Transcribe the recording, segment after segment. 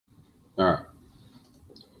All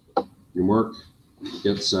right. Your work,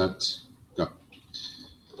 get set, go.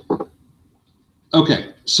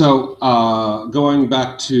 Okay, so going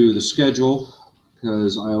back to the schedule,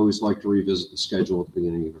 because I always like to revisit the schedule at the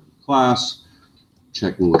beginning of the class,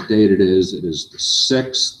 checking what date it is. It is the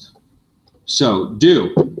 6th. So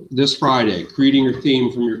due this Friday, creating your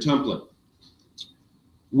theme from your template,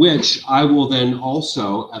 which I will then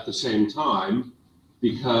also at the same time,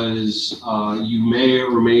 because you may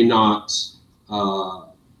or may not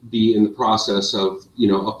be in the process of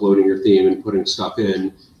uploading your theme and putting stuff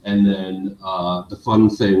in. And then the fun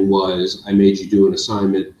thing was I made you do an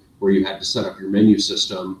assignment where you had to set up your menu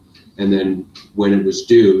system. And then when it was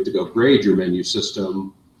due to go grade your menu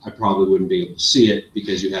system, I probably wouldn't be able to see it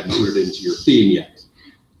because you hadn't put it into your theme yet.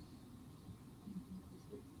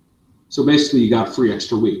 So basically you got a free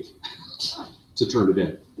extra week to turn it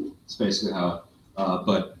in. It's basically how,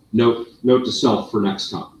 but note to self for next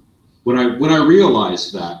time. When I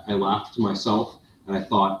realized that, I laughed to myself and I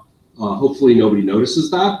thought, hopefully nobody notices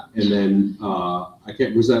that. And then I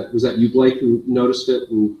can't. Was that you, Blake, who noticed it?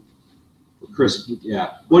 And Chris,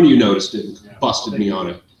 yeah, one of you noticed it and busted me on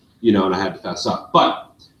it, and I had to fess up. But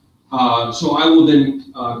so I will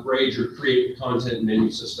then grade your create content menu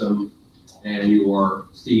system and your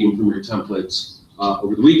theme from your templates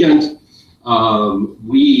over the weekend.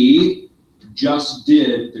 We just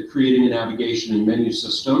did the creating a navigation and menu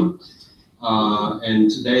system. And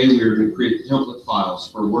today we're going to create the template files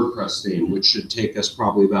for a WordPress theme, which should take us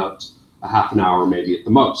probably about a half an hour, maybe at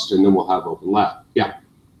the most, and then we'll have open lab. Yeah.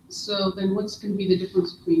 So then what's going to be the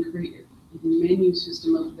difference between create the menu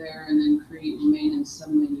system up there and then create main and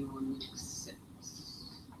submenu on week 6?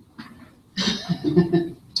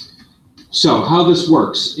 So how this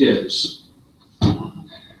works is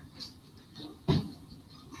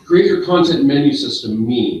create your content menu system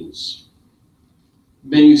means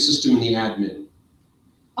menu system in the admin.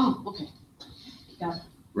 Oh, okay. Got it.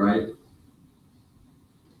 Right?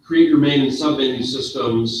 Create your main and sub-menu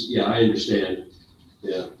systems. Yeah, I understand.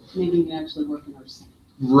 Yeah. Maybe you actually work in our site.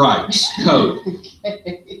 Right. Code.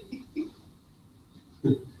 Okay.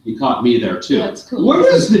 You caught me there too. That's cool. What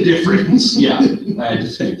is the difference? Yeah, I had to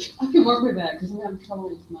think. I can work with that because I'm having trouble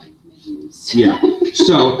with my menus. Yeah.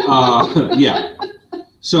 So, yeah.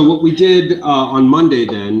 So what we did on Monday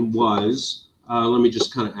then was, let me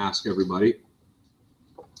just kind of ask everybody,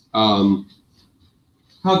 how'd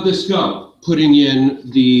this go? Putting in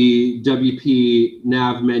the WP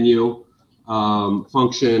nav menu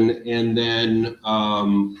function and then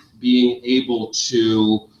being able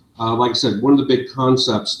to, like I said, one of the big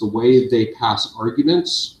concepts, the way they pass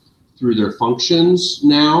arguments through their functions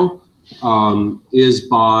now is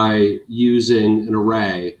by using an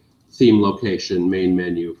array, theme location, main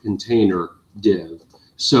menu, container, div.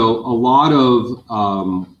 So a lot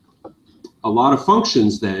of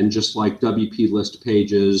functions then, just like WP list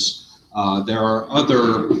pages, there are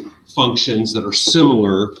other functions that are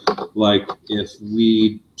similar, like if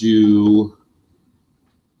we do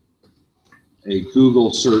a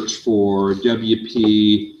Google search for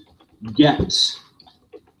WP get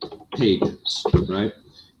pages, right?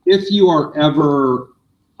 If you are ever,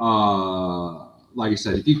 like I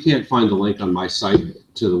said, if you can't find the link on my site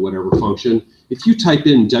to the whatever function, if you type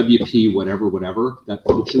in WP whatever that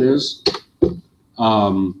function is,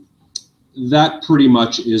 that pretty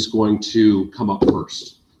much is going to come up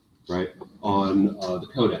first, right, on the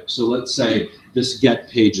codex. So let's say this get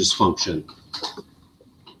pages function.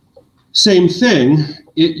 Same thing,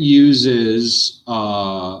 it uses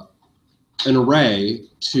an array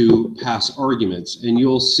to pass arguments, and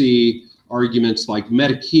you'll see arguments like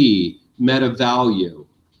meta key, meta value.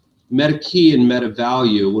 Meta key and meta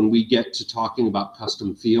value, when we get to talking about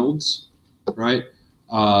custom fields, right?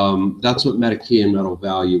 That's what meta key and meta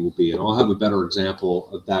value will be, and I'll have a better example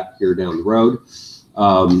of that here down the road.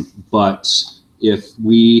 But if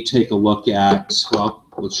we take a look at, well,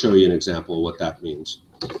 let's show you an example of what that means.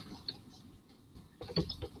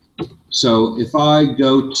 So if I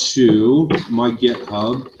go to my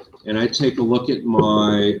GitHub and I take a look at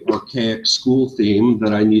my archaic school theme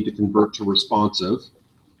that I need to convert to responsive,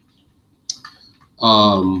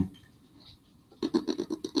 and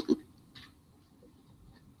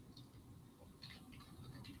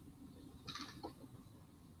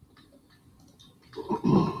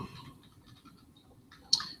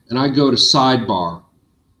I go to sidebar,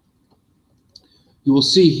 you will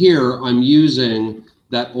see here I'm using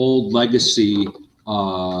that old legacy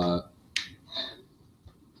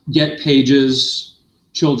get pages,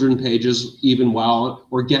 children pages, even while,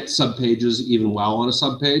 or get subpages even while on a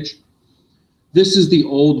subpage. This is the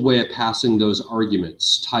old way of passing those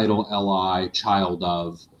arguments, title, li, child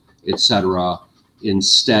of, etc.,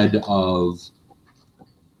 instead of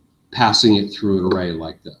passing it through an array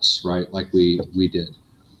like this, right? Like we did.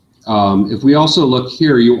 If we also look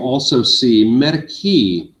here, you also see meta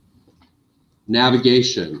key,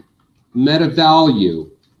 navigation, meta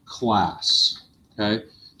value, class, okay?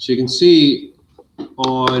 So you can see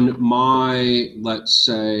on my, let's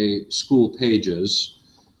say, school pages,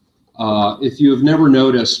 if you have never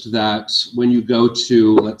noticed that when you go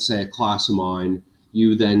to, let's say, a class of mine,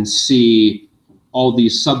 you then see all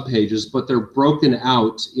these subpages, but they're broken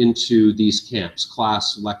out into these camps: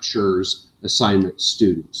 class, lectures, assignment,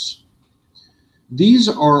 students. These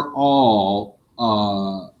are all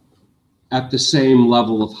at the same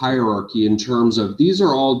level of hierarchy in terms of these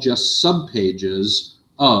are all just subpages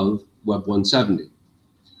of WEB170.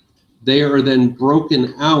 They are then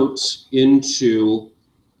broken out into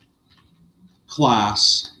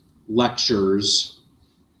class, lectures,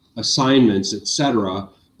 assignments, etc.,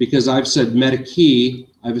 because I've said meta key,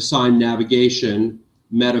 I've assigned navigation,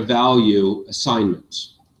 meta value,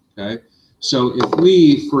 assignments, okay? So if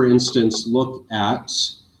we, for instance, look at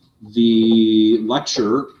the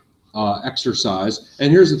lecture exercise,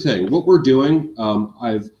 and here's the thing, what we're doing,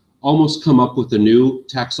 I've almost come up with a new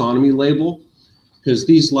taxonomy label, because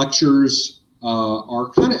these lectures are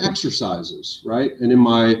kind of exercises, right? And in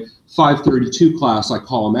my 532 class, I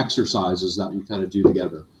call them exercises that we kind of do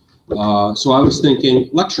together. So I was thinking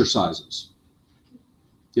lecture sizes.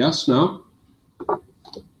 Yes, no?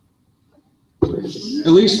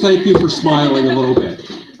 At least thank you for smiling a little bit,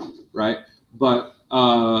 right? But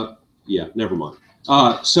yeah, never mind.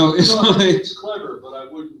 So if it's clever, but I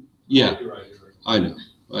wouldn't. Yeah, copyright it. I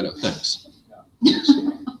know, thanks. Yeah.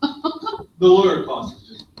 The lawyer cost is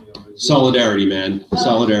just, Solidarity, man,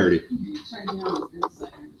 solidarity.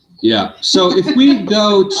 Yeah, so if we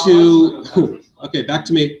go to, okay, back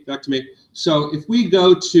to me. So if we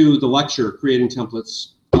go to the lecture, creating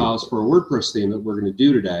templates files for a WordPress theme that we're going to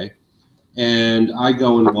do today, and I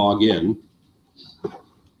go and log in,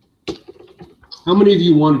 how many of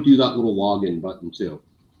you want to do that little login button too?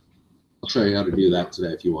 I'll show you how to do that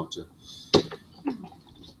today if you want to.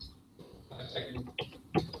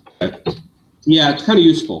 Okay. Yeah, it's kind of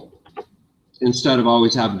useful instead of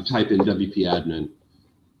always having to type in WP admin.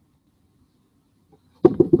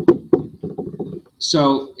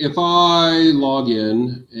 So if I log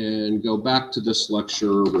in and go back to this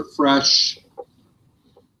lecture, refresh,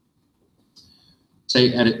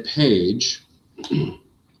 say edit page,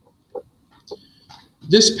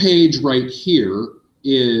 this page right here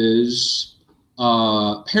is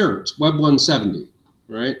parent, WEB170,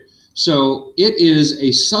 right? So it is a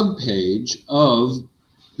subpage of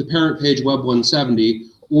the parent page WEB170,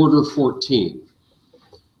 order 14.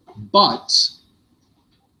 But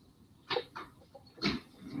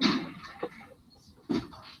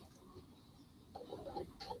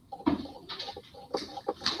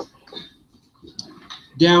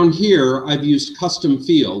down here, I've used custom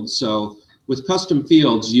fields. So with custom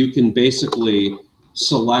fields, you can basically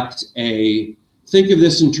select a, think of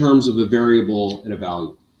this in terms of a variable and a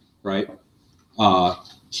value, right?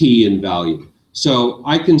 Key and value. So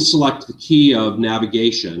I can select the key of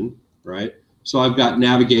navigation, right? So I've got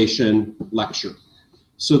navigation lecture.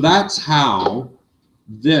 So that's how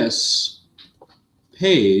this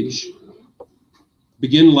page,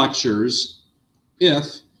 begin lectures,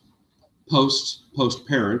 if post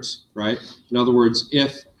parent, right? In other words,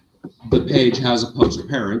 if the page has a post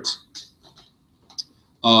parent,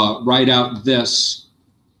 write out this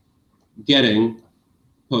getting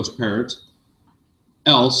post parent,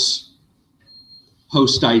 else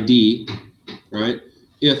host ID, right?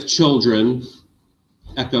 If children,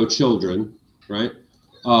 echo children, right?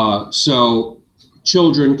 So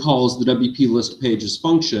children calls the WP list pages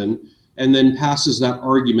function and then passes that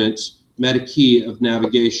argument meta key of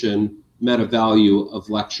navigation, meta value of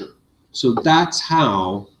lecture. So that's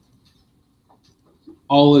how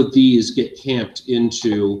all of these get camped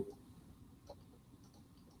into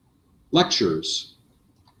lectures,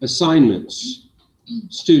 assignments,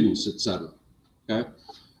 students, etc. Okay.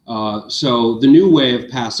 So the new way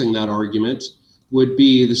of passing that argument would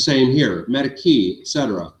be the same here: meta key,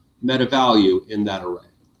 etc., meta value in that array.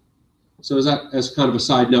 So is that, as kind of a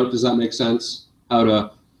side note, does that make sense? How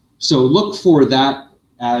to, so look for that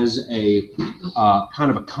as a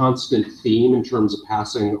kind of a constant theme in terms of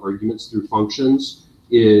passing arguments through functions.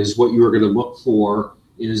 Is what you are going to look for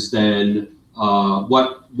is then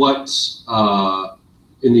what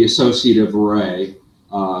in the associative array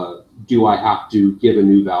do I have to give a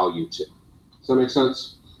new value to? Does that make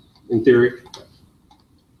sense in theory?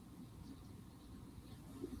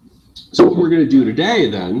 So what we're going to do today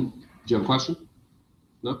then, do you have a question?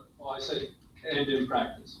 No? I say, and in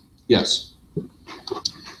practice. Yes.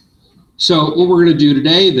 So what we're going to do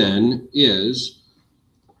today then is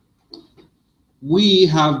we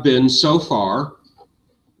have been so far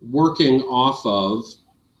working off of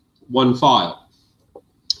one file,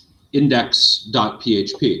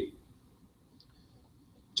 index.php.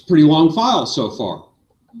 It's a pretty long file so far.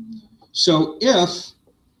 So if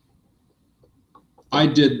I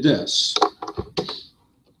did this,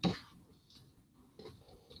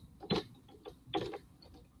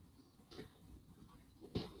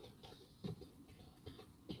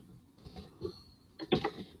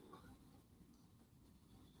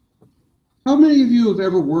 how many of you have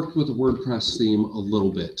ever worked with a WordPress theme a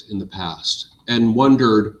little bit in the past and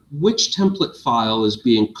wondered which template file is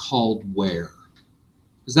being called where?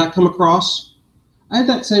 Does that come across? I had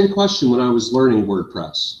that same question when I was learning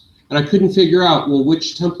WordPress, and I couldn't figure out, well,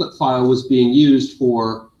 which template file was being used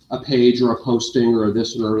for a page or a posting or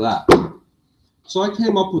this or that. So I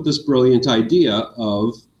came up with this brilliant idea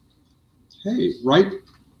of, hey, write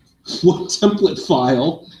what template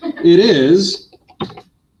file it is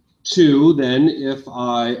to then, if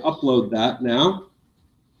I upload that now,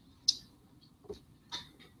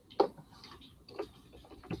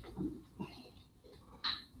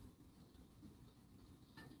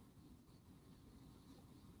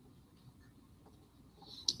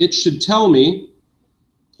 it should tell me,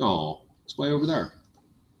 oh, it's way over there.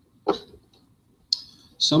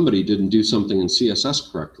 Somebody didn't do something in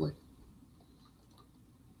CSS correctly,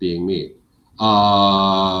 being me.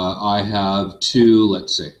 I have two,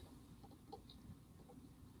 let's see.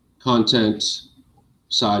 Content,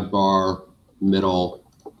 sidebar, middle.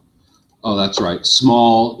 Oh, that's right.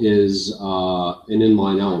 Small is an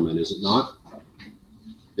inline element, is it not?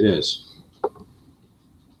 It is.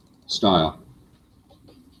 Style.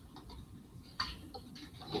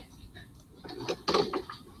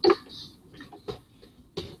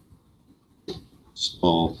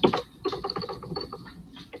 Small.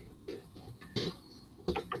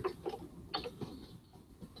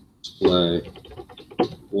 Display.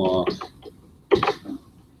 Block.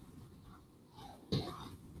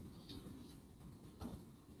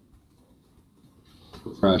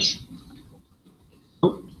 Refresh.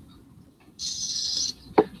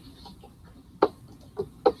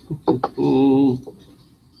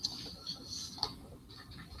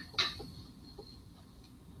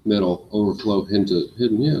 Middle, overflow,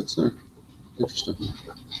 hidden, yeah, it's there. Interesting.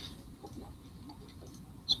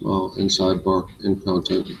 Small, in sidebar, in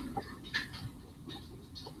content.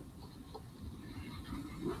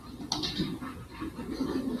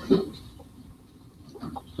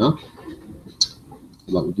 Huh? How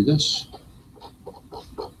about we do this?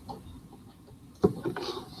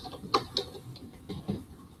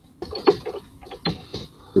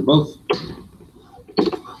 They're both.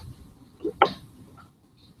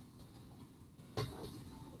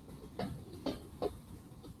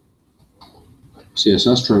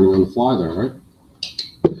 CSS training on the fly there, right?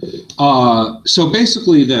 So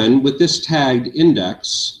basically then, with this tagged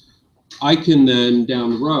index, I can then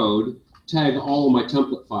down the road tag all of my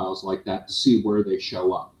template files like that to see where they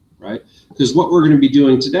show up, right? Because what we're going to be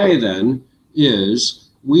doing today then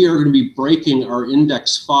is we are going to be breaking our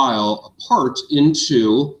index file apart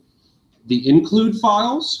into the include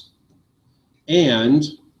files and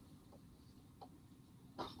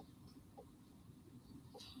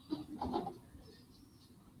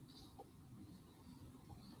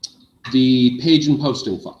the page and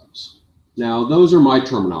posting files. Now, those are my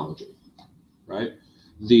terminology, right?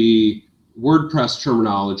 The WordPress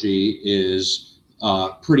terminology is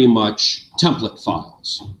pretty much template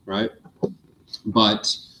files, right?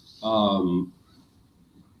 But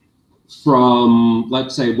from,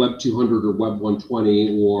 let's say, WEB200 or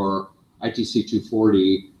WEB170 or ITC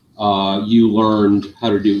 240, you learned how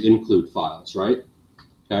to do include files, right?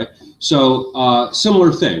 Okay, so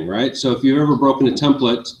similar thing, right? So if you've ever broken a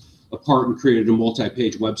template apart and created a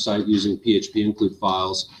multi-page website using PHP include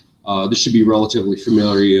files, this should be relatively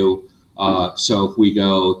familiar to you. So if we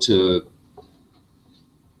go to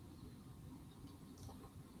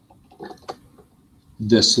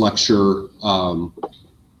this lecture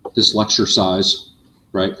size,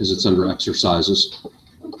 right? Because it's under exercises.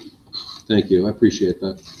 Thank you, I appreciate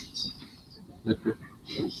that.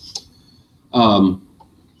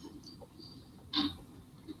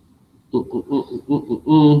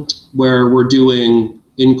 Where we're doing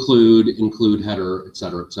include header, et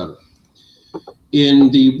cetera, et cetera.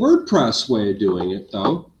 In the WordPress way of doing it,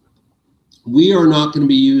 though, we are not going to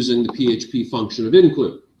be using the PHP function of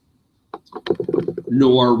include,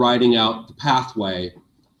 nor writing out the pathway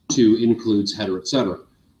to includes header, et cetera.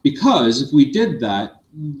 Because if we did that,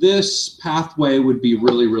 this pathway would be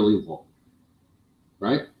really, really long,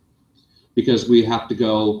 right? Because we have to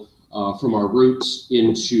go from our roots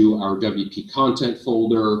into our WP content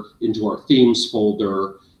folder, into our themes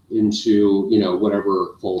folder, into, you know,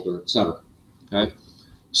 whatever folder, etc. Okay.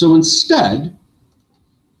 So instead,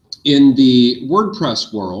 in the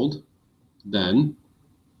WordPress world, then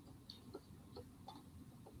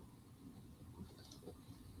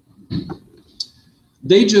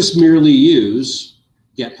they just merely use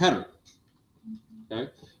get header.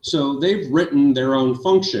 Okay. So they've written their own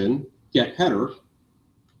function, get header,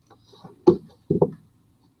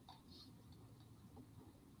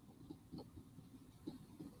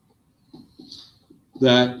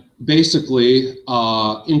 that basically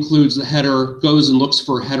includes the header, goes and looks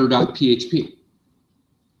for header.php.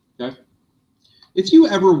 Okay? If you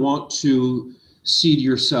ever want to see to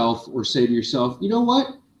yourself or say to yourself, you know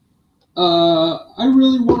what? I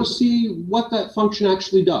really want to see what that function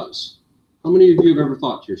actually does. How many of you have ever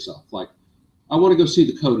thought to yourself, like, I want to go see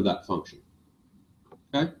the code of that function?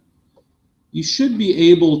 Okay? You should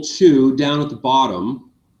be able to, down at the bottom,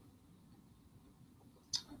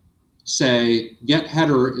 say get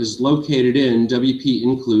header is located in WP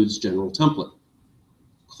includes general template.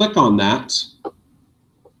 Click on that,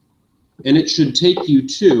 and it should take you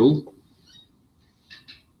to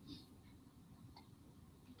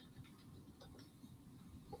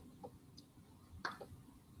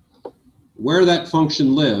where that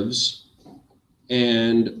function lives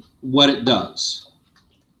and what it does.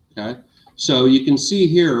 Okay, so you can see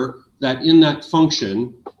here that in that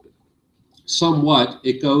function, somewhat,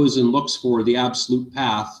 it goes and looks for the absolute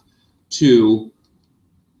path to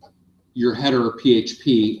your header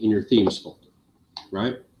PHP in your themes folder,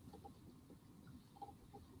 right?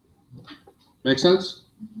 Make sense?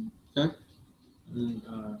 Okay. And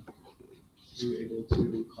you able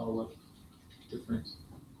to call up different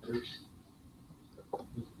headers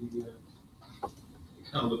with the,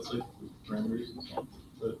 it kind of looks like parameters and stuff,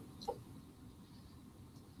 but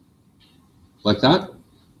Like that?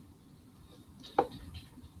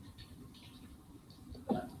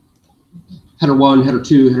 Header 1, header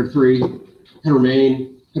 2, header 3, header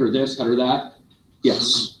main, header this, header that.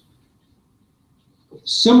 Yes.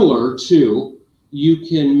 Similar to, you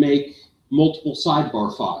can make multiple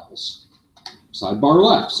sidebar files. Sidebar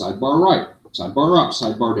left, sidebar right, sidebar up,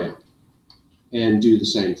 sidebar down. And do the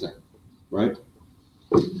same thing, right?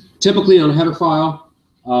 Typically on a header file,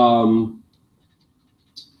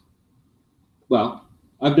 well,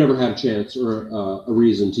 I've never had a chance or a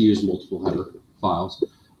reason to use multiple header files.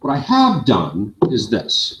 What I have done is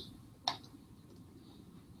this.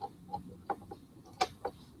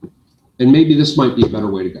 And maybe this might be a better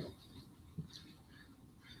way to go.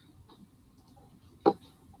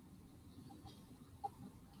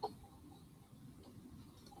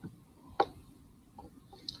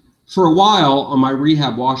 For a while on my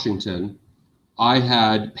Rehab Washington, I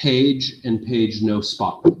had page and page no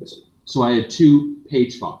spotlight. So I had two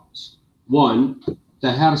page files. One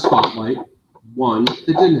that had a spotlight, one that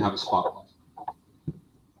didn't have a spotlight.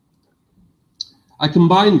 I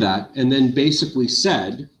combined that and then basically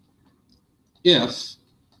said, if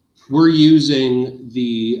we're using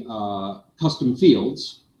the custom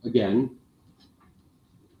fields, again,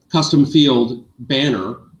 custom field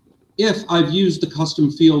banner, if I've used the custom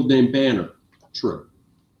field name banner, true,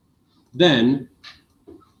 then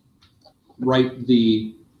write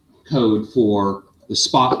the code for the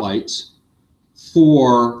spotlights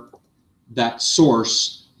for that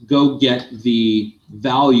source, go get the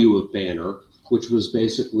value of banner, which was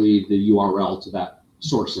basically the URL to that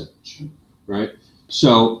source image, right?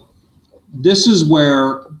 So this is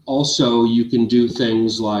where also you can do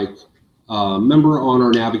things like, remember on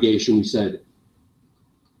our navigation, we said,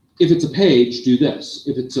 if it's a page, do this.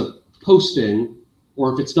 If it's a posting,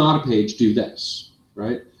 or if it's not a page, do this,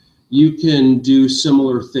 right? You can do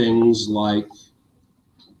similar things like,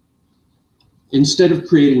 instead of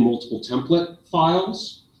creating multiple template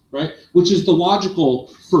files, right, which is the logical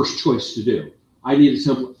first choice to do. I need a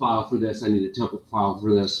template file for this, I need a template file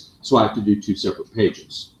for this, so I have to do two separate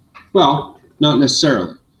pages. Well, not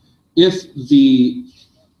necessarily. If the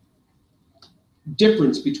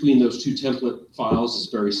difference between those two template files is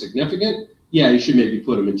very significant, yeah, you should maybe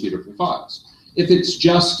put them in two different files. If it's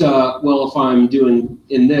just, well, if I'm doing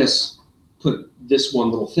in this, put this one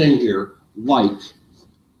little thing here, like,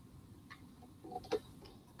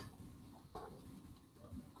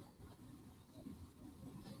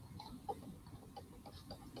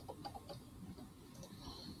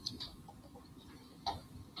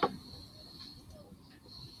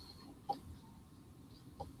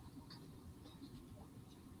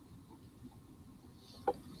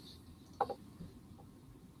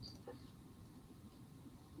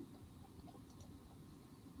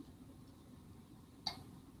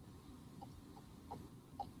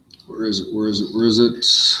 Where is it? Where is it? Where is it?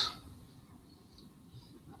 It's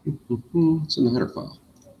in the header file.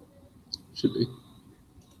 Should be.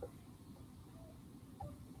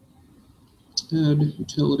 Head,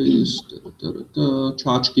 utilities,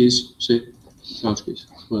 tchotchkes. See? Tchotchkes.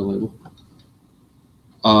 That's my label.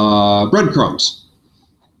 Breadcrumbs.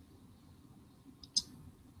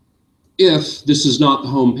 If this is not the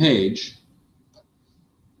home page,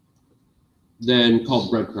 then call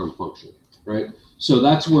the breadcrumb function, right? So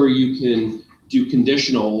that's where you can do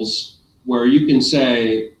conditionals, where you can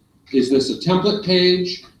say, is this a template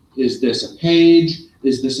page? Is this a page?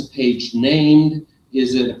 Is this a page named?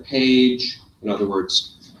 Is it a page? In other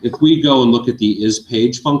words, if we go and look at the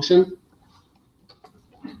isPage function,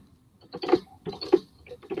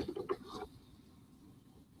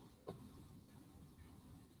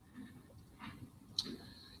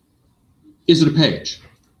 is it a page?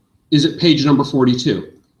 Is it page number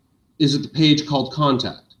 42? Is it the page called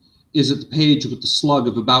contact? Is it the page with the slug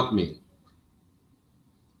of about me?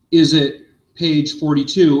 Is it page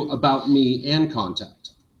 42 about me and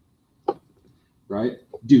contact? Right?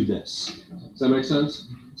 Do this. Does that make sense?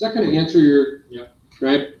 Is that going to answer your, yeah,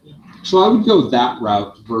 right? Yeah. So I would go that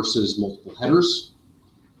route versus multiple headers,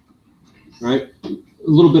 right? A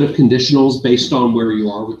little bit of conditionals based on where you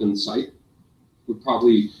are within the site would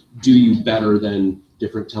probably do you better than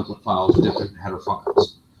different template files, different header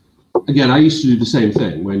files. Again, I used to do the same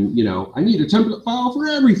thing when, you know, I need a template file for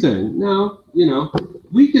everything. Now, you know,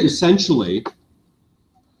 we could essentially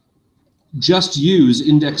just use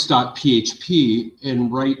index.php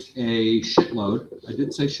and write a shitload, I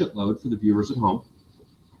did say shitload for the viewers at home,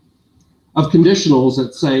 of conditionals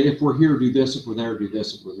that say, if we're here, do this, if we're there, do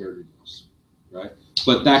this, if we're here, do this, right?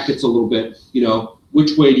 But that gets a little bit, you know,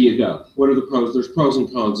 which way do you go? What are the pros? There's pros and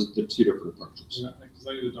cons of the two different approaches. Yeah, because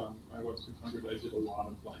I did on my WEB170, I did a lot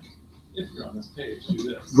of like, if you're on this page, do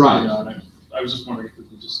this. Right. You know, and I was just wondering if it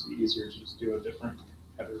would just be easier to just do a different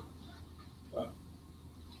header. But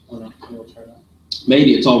I don't know, we'll try that.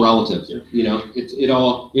 Maybe it's all relative. Yeah. You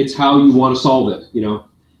know, it's how you want to solve it. You know,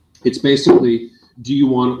 it's basically, do you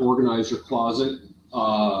want to organize your closet,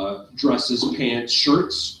 dresses, pants,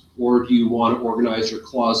 shirts, or do you want to organize your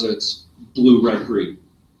closets blue, red, green?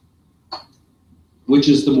 Which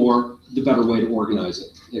is the better way to organize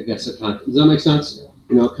it? I guess it kind of, does that make sense?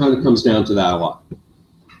 You know, it kind of comes down to that a lot.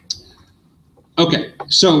 Okay,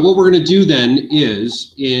 so what we're going to do then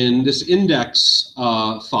is in this index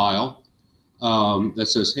file that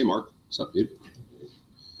says, hey, Mark, what's up, dude?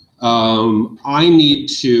 I need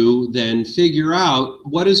to then figure out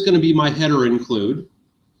what is going to be my header include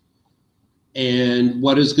and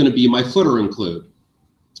what is going to be my footer include.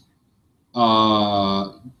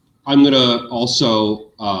 I'm going to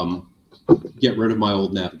also get rid of my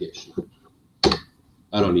old navigation.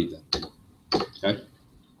 I don't need that. Okay.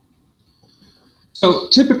 So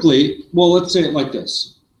typically, well, let's say it like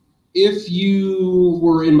this. If you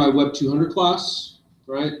were in my Web200 class,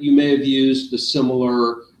 right, you may have used the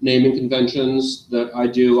similar naming conventions that I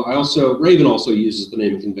do. Raven also uses the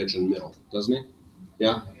naming convention middle, doesn't he?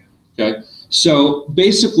 Yeah? Okay. So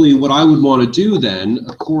basically what I would want to do then,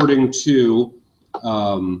 according to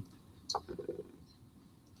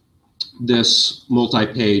this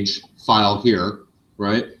multi-page file here,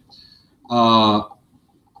 right,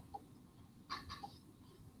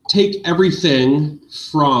 take everything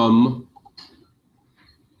from,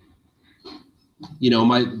 you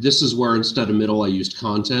know, this is where instead of middle I used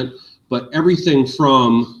content, but everything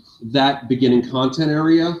from that beginning content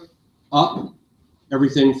area up,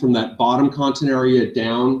 everything from that bottom content area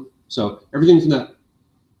down. So everything from the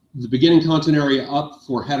beginning content area up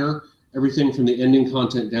for header, everything from the ending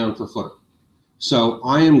content down for footer. So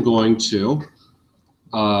I am going to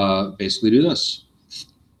basically do this.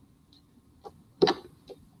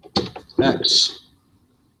 X.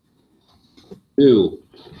 2.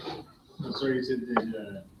 Sorry, you said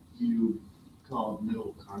that you called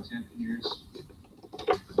middle content in yours?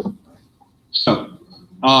 So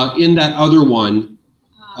in that other one,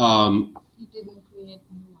 you didn't create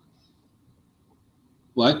new one.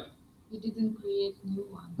 What? You didn't create new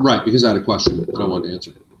one. Right, because I had a question and I wanted to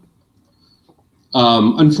answer it.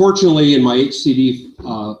 Unfortunately, in my HCD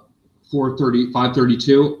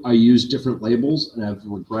 532, I use different labels and I've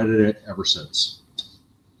regretted it ever since.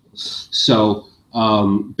 So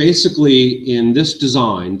basically in this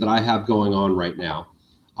design that I have going on right now,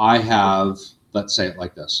 I have, let's say it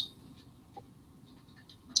like this.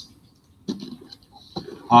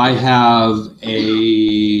 I have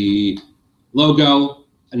a logo,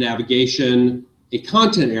 a navigation, a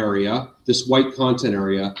content area, this white content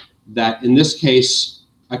area that in this case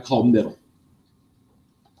I call middle.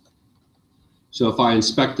 So if I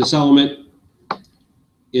inspect this element,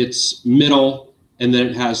 it's middle, and then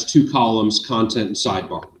it has 2 columns, content and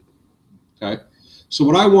sidebar. Okay. So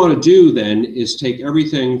what I want to do then is take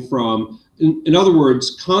everything from, in other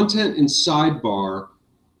words, content and sidebar.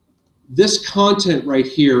 This content right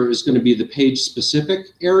here is going to be the page specific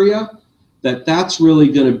area. That's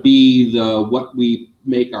really going to be the what we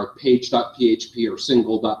make our page.php or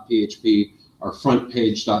single.php, our front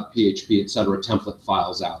page.php, etc. template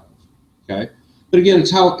files out of. Okay, but again,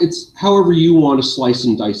 it's however you want to slice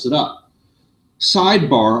and dice it up.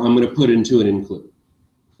 Sidebar, I'm going to put into an include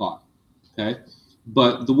file. Okay,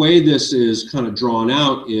 but the way this is kind of drawn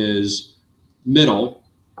out is middle,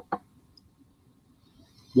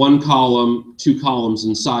 1 column, 2 columns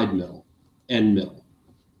inside middle, and middle.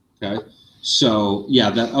 Okay. So yeah,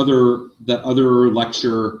 that other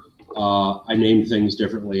lecture, I named things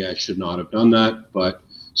differently. I should not have done that. But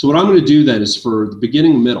so what I'm going to do then is for the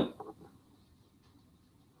beginning middle,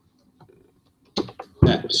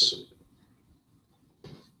 X,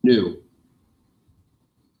 new.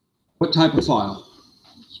 What type of file?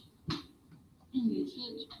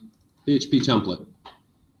 PHP template.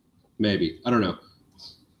 Maybe. I don't know.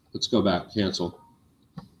 Let's go back. Cancel.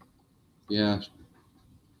 Yeah.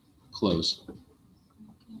 Close.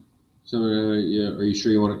 So yeah, are you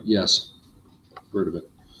sure you want to? Yes. Get rid of it.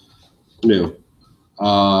 New.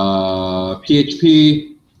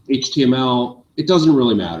 PHP, HTML. It doesn't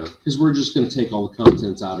really matter because we're just going to take all the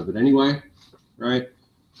contents out of it anyway, right?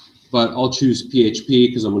 But I'll choose PHP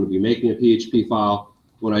because I'm going to be making a PHP file.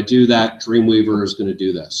 When I do that, Dreamweaver is going to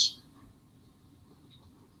do this.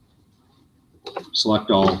 Select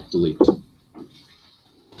all, delete,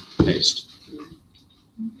 paste.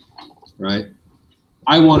 Right?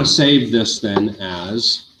 I want to save this then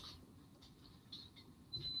as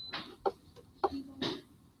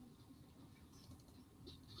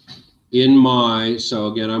in my, so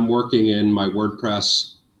again, I'm working in my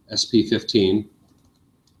WordPress SP15,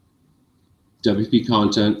 WP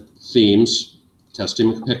content, themes,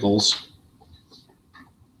 testing McPickles.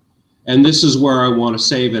 And this is where I want to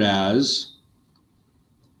save it as,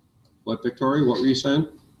 what, Victoria, what were you saying?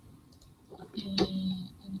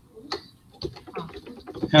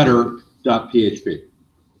 Header.php.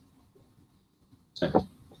 Okay.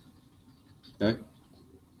 I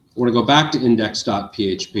want to go back to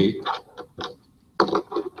index.php.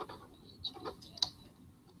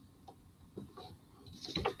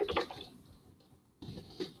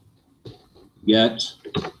 Get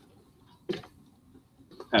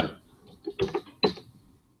header.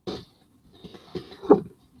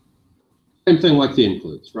 Same thing like the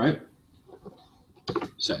includes, right?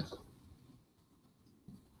 Save.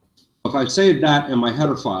 If I save that in my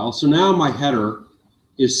header file, so now my header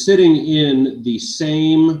is sitting in the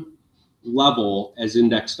same level as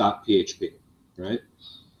index.php, right?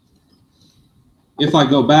 If I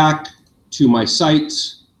go back to my site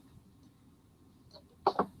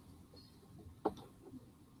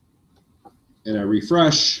and I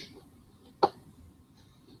refresh,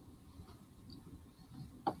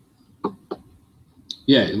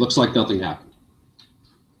 yeah, it looks like nothing happened.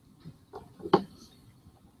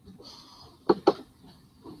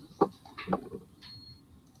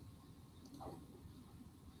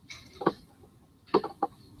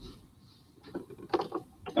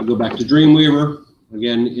 I'll go back to Dreamweaver,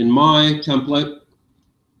 again, in my template,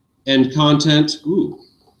 and content, ooh.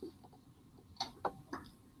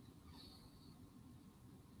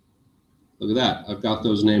 Look at that, I've got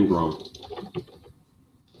those named wrong.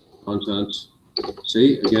 Content,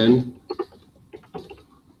 see, again,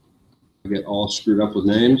 I get all screwed up with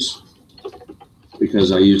names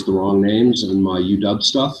because I used the wrong names in my UW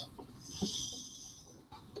stuff.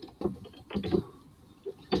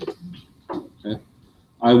 Okay.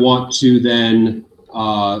 I want to then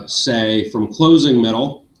say from closing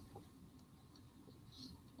middle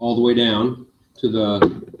all the way down to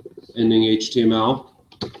the ending HTML,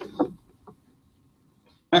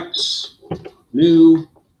 X, new,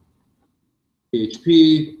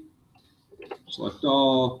 PHP, select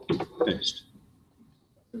all, paste.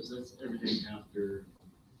 So that's everything after,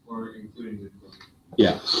 or including the book.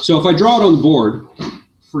 Yeah, so if I draw it on the board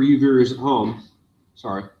for you viewers at home,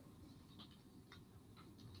 sorry.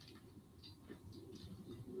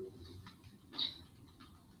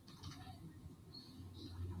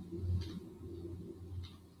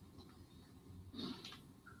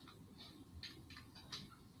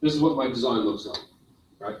 This is what my design looks like,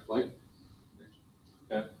 right, Blake?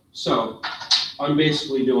 Okay, so I'm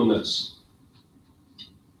basically doing this.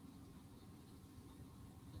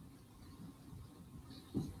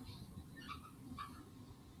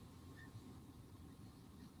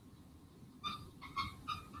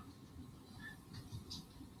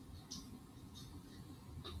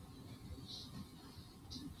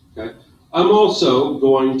 Okay. I'm also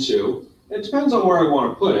going to, it depends on where I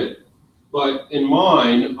want to put it, but in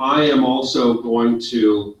mine, I am also going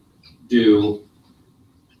to do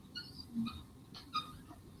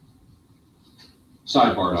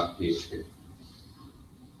sidebar.php.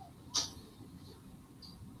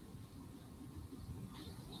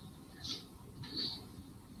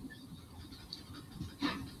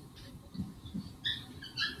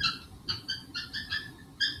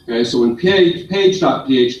 Okay, so in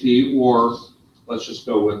page.php, or let's just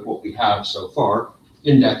go with what we have so far,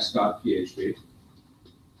 index.php.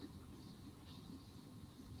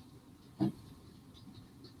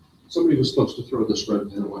 Somebody was supposed to throw this red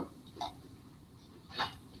pen away.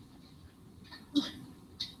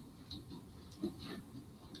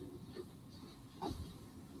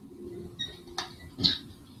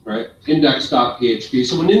 Right, index.php.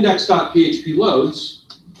 So when index.php loads,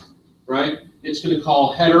 right, it's going to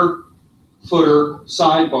call header, footer,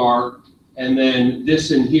 sidebar, and then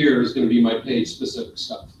this in here is going to be my page-specific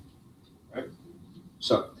stuff. Right?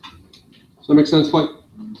 So, does that make sense, Blake?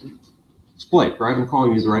 It's Blake, right? I'm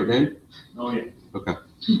calling you the right name? Oh, yeah. Okay.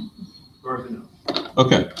 As far as I know.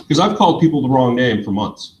 Okay, because I've called people the wrong name for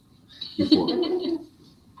months before.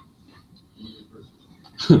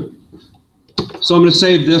 So I'm going to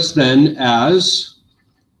save this then as,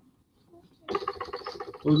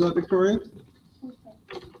 what was that, Victoria?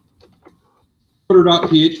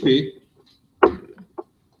 Footer.php. I'm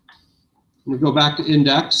going to go back to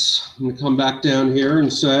index. I'm going to come back down here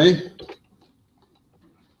and say,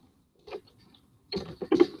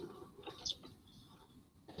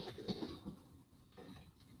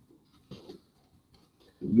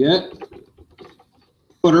 get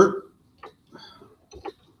footer,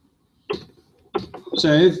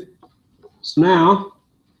 save. So now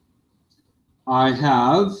I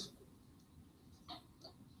have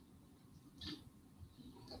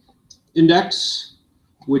index,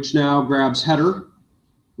 which now grabs header,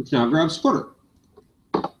 which now grabs footer.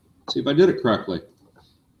 See if I did it correctly.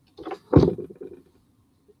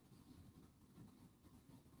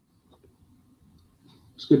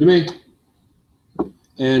 It's good to me.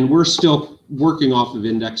 And we're still working off of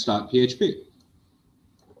index.php.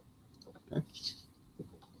 Okay.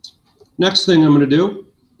 Next thing I'm going to do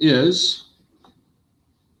is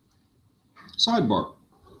sidebar.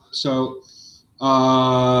 So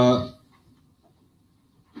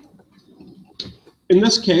in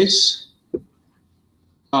this case,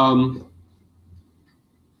 I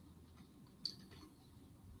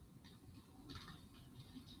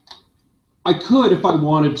could, if I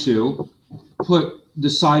wanted to, put the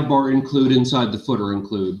sidebar include inside the footer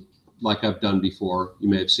include, like I've done before. You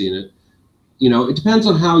may have seen it. You know, it depends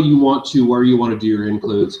on how you want to, where you want to do your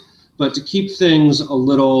includes. But to keep things a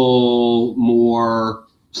little more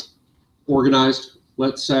organized,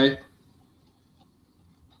 let's say,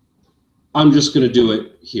 I'm just going to do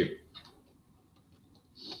it here.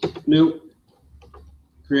 New,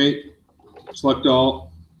 create, select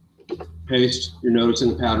all, paste. You're noticing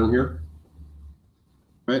the pattern here,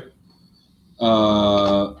 right?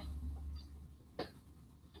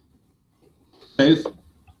 Save.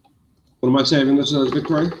 What am I saving this as,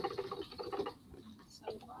 Victoria?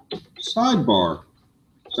 Sidebar.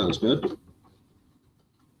 Sounds good.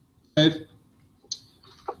 Save.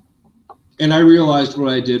 And I realized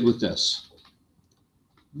what I did with this.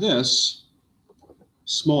 This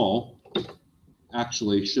small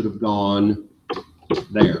actually should have gone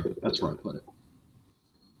there. That's where I put it.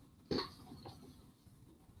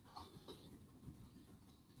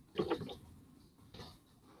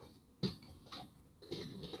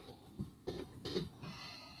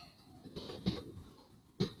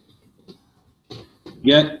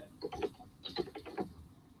 Get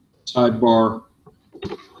sidebar,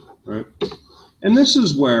 right? And this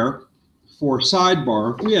is where, for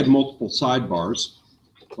sidebar, if we had multiple sidebars,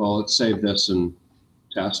 well, let's save this and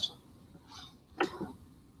test.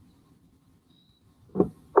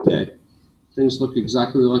 Okay, things look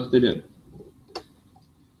exactly like they did.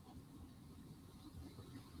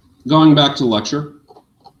 Going back to the lecture.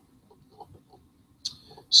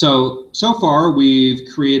 So far we've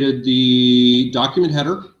created the document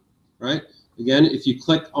header, right? Again, if you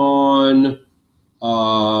click on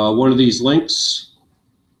one of these links,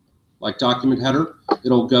 like document header,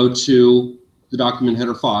 it'll go to the document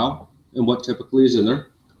header file and what typically is in there.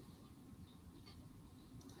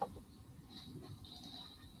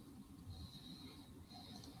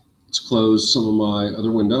 Let's close some of my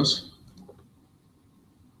other windows.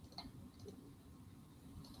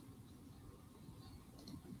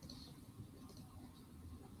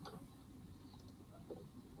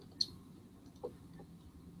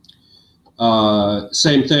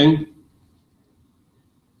 Same thing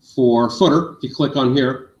for footer. If you click on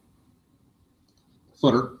here,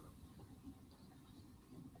 footer.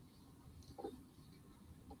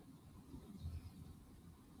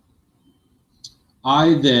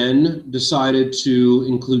 I then decided to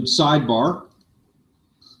include sidebar.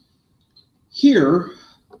 Here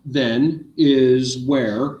then is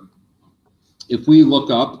where, if we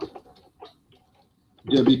look up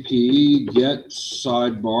WP get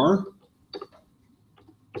sidebar,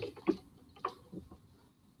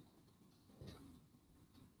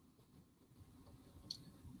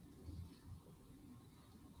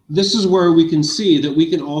 this is where we can see that we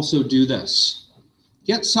can also do this.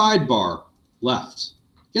 Get sidebar left,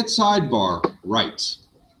 get sidebar right.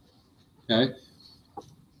 Okay.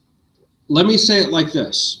 Let me say it like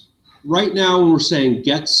this. Right now, when we're saying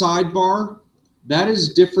get sidebar, that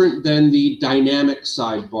is different than the dynamic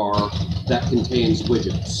sidebar that contains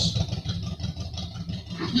widgets.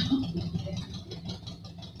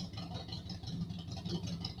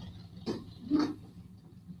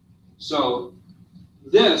 So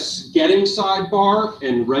this getting sidebar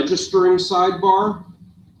and registering sidebar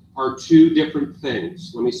are two different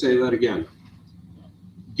things. Let me say that again.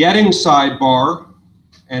 Getting sidebar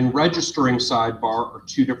and registering sidebar are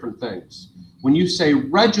two different things. When you say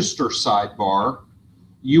register sidebar,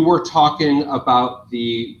 you were talking about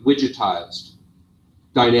the widgetized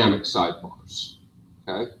dynamic sidebars.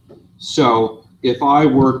 Okay? So if I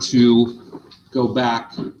were to go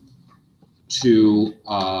back to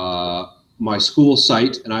my school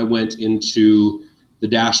site and I went into the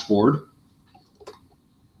dashboard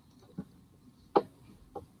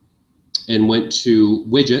and went to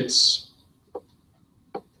widgets,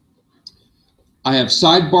 I have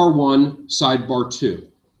sidebar 1, sidebar 2,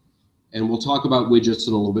 and we'll talk about widgets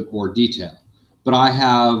in a little bit more detail. But I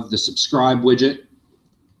have the subscribe widget,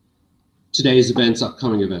 today's events,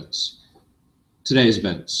 upcoming events, today's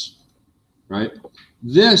events, right?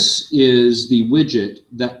 This is the widget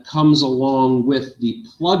that comes along with the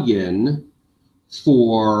plugin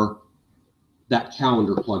for that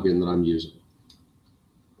calendar plugin that I'm using.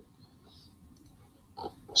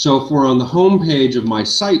 So if we're on the home page of my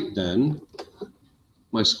site then,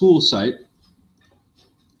 my school site,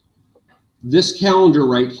 this calendar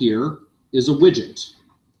right here is a widget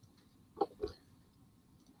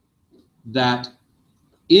that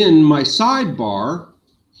in my sidebar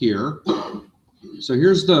here, so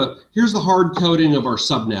here's the hard coding of our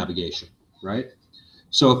sub navigation, right?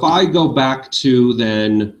 So if I go back to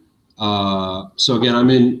then, so again, I'm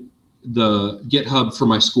in the GitHub for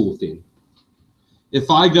my school theme. If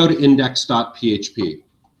I go to index.php,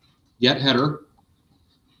 get header,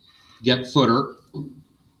 get footer,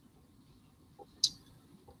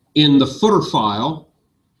 in the footer file,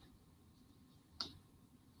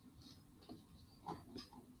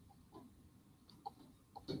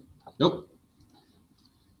 nope,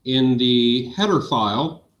 in the header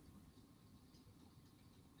file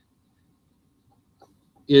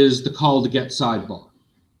is the call to get sidebar.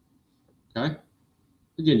 Okay?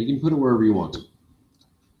 Again, you can put it wherever you want.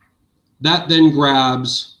 That then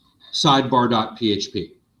grabs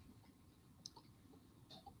sidebar.php.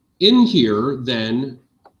 In here, then,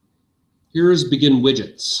 here's begin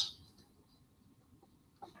widgets.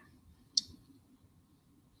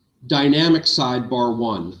 Dynamic sidebar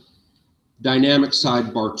 1, dynamic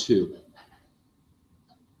sidebar 2,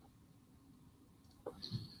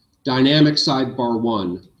 dynamic sidebar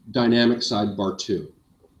 1, dynamic sidebar 2.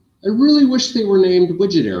 I really wish they were named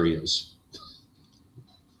widget areas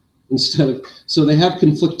instead of, so they have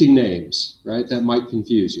conflicting names, right? That might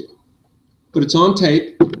confuse you. But it's on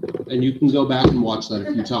tape, and you can go back and watch that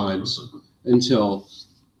a few times until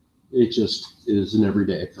it just is an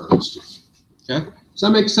everyday occurrence. Okay? Does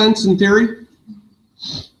that make sense in theory?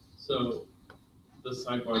 So the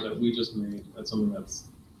sidebar that we just made, that's something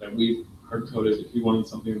that we've hard-coded. If you wanted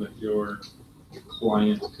something that your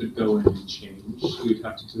client could go in and change, you'd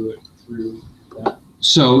have to do it through that.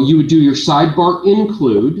 So you would do your sidebar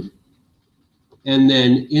include, and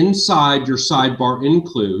then inside your sidebar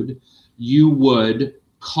include, you would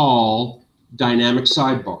call dynamic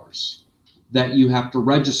sidebars that you have to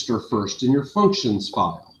register first in your functions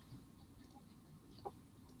file.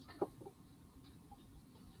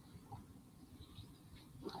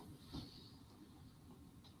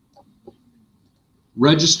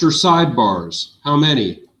 Register sidebars, how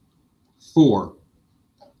many? 4.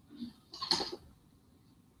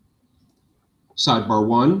 Sidebar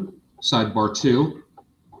 1, sidebar 2,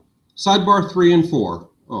 sidebar 3 and 4.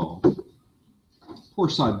 Oh, poor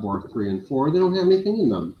sidebar 3 and 4. They don't have anything in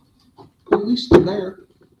them. But at least they're there.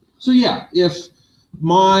 So yeah, if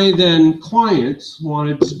my then client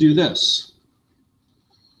wanted to do this.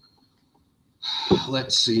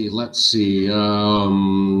 Let's see.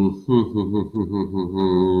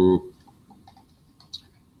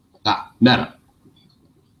 Meta.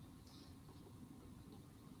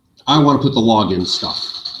 I want to put the login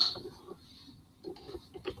stuff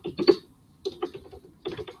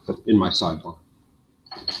in my sidebar.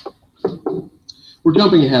 We're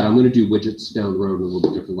jumping ahead. I'm going to do widgets down the road in a little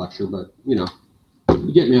bit different lecture, but you know,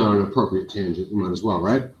 you get me on an appropriate tangent, you might as well,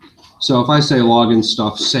 right? So if I say login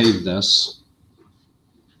stuff, save this.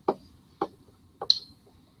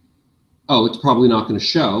 Oh, it's probably not going to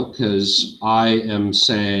show because I am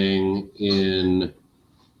saying in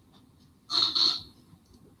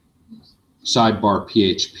sidebar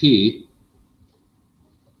PHP,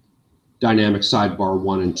 dynamic sidebar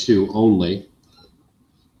 1 and 2 only.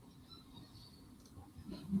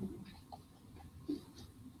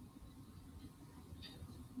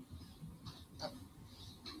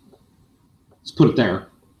 Let's put it there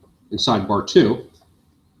in sidebar 2.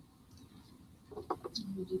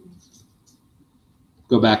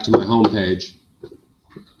 Go back to my home page.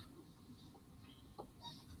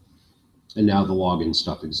 And now the login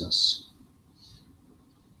stuff exists.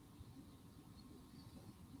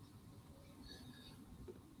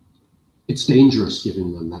 It's dangerous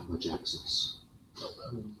giving them that much access.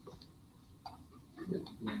 Yeah.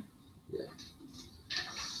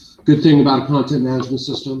 Good thing about a content management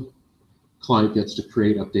system, client gets to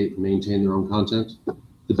create, update, and maintain their own content.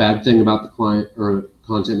 The bad thing about the client or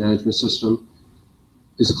content management system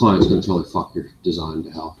is the client's going to totally fuck your design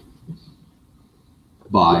to hell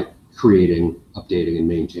by creating, updating, and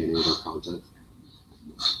maintaining their content.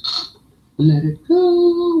 Let it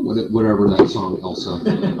go, whatever that song Elsa,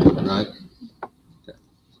 right? Okay.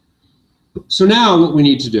 So now what we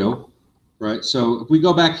need to do, right? So if we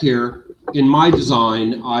go back here, in my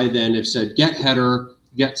design, I then have said get header,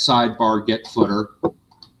 get sidebar, get footer.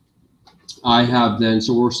 I have then,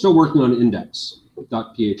 so we're still working on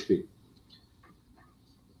index.php.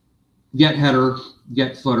 Get header,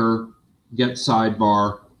 get footer, get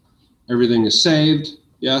sidebar. Everything is saved,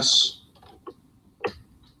 yes.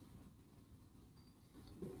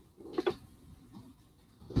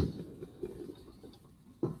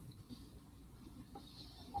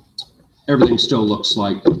 Everything still looks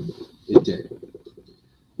like it did.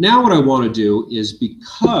 Now what I want to do is,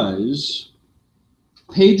 because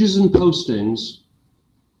pages and postings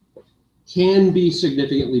can be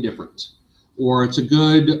significantly different, or it's a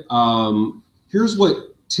good, here's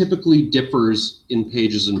what typically differs in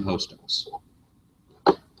pages and postings.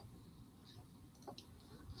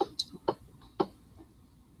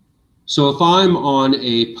 So if I'm on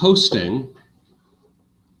a posting,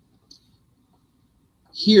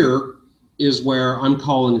 here is where I'm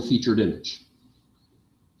calling a featured image.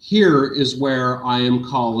 Here is where I am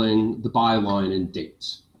calling the byline and date.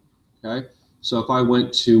 Okay, so if I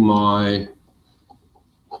went to my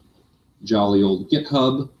jolly old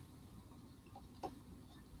GitHub,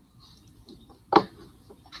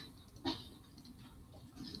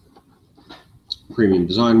 Premium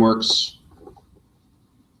Design Works,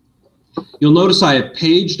 you'll notice I have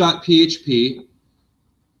page.php,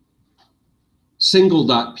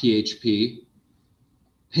 single.php,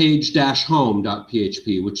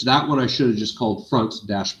 page-home.php, which that one I should have just called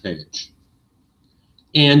front-page,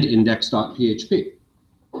 and index.php.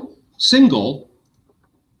 Single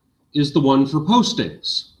is the one for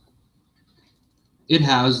postings. It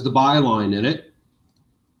has the byline in it,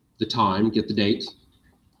 the time, get the date,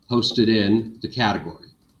 posted in the category.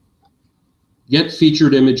 Get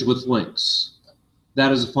featured image with links.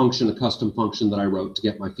 That is a function, a custom function that I wrote to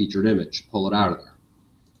get my featured image. Pull it out of there.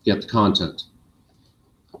 Get the content.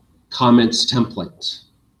 Comments template,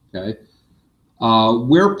 okay?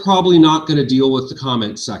 We're probably not going to deal with the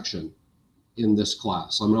comments section in this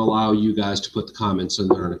class. I'm going to allow you guys to put the comments in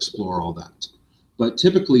there and explore all that. But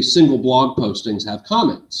typically, single blog postings have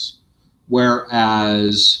comments,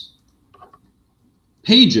 whereas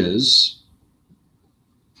pages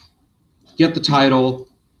get the title,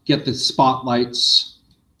 get the spotlights,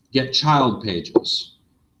 get child pages,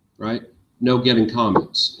 right? No getting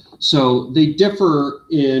comments. So they differ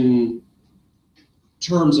in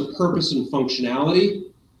terms of purpose and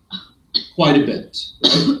functionality quite a bit,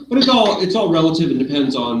 right? But it's all relative and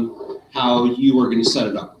depends on how you are going to set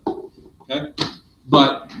it up, okay?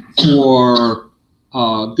 But for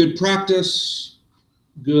good practice,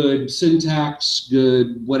 good syntax,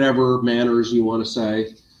 good whatever manners you want to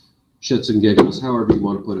say, shits and giggles, however you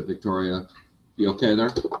want to put it, Victoria. You okay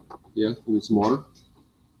there? Yeah, you need some water?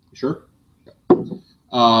 You sure? Okay.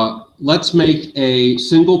 Let's make a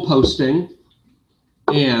single posting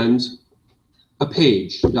and a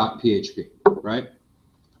page.php, right?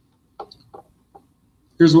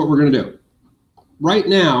 Here's what we're going to do. Right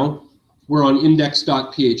now, we're on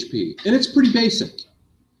index.php, and it's pretty basic.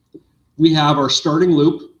 We have our starting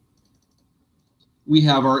loop. We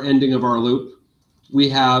have our ending of our loop. We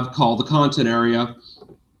have call the content area.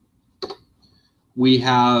 We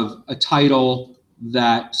have a title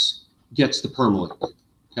that gets the permalink,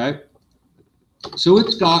 okay? So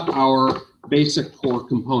it's got our basic core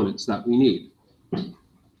components that we need.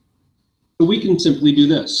 So we can simply do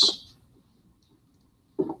this.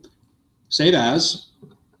 Save as.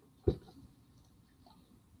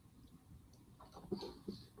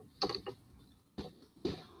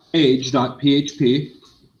 Page.php,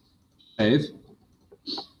 save.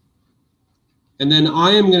 And then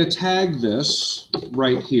I am going to tag this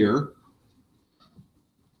right here,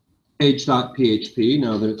 page.php,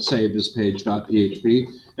 now that it's saved as page.php,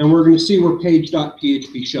 and we're going to see where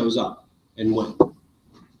page.php shows up and when.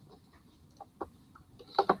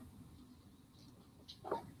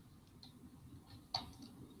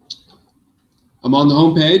 I'm on the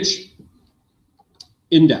home page,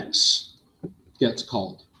 index gets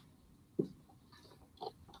called.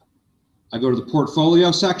 I go to the portfolio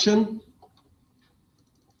section,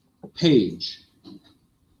 page.php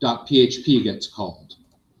gets called.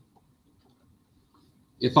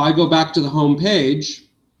 If I go back to the home page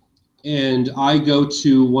and I go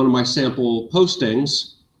to one of my sample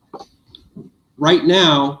postings, right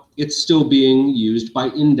now it's still being used by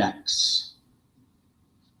index.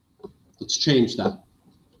 Let's change that.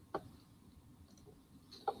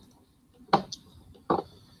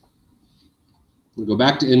 We'll go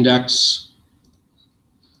back to index,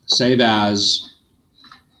 save as,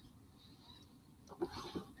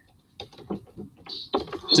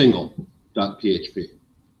 single.php.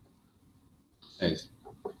 Save.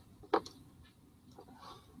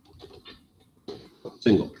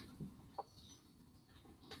 Single.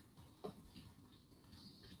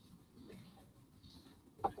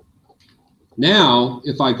 Now,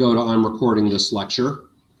 if I go to I'm recording this lecture,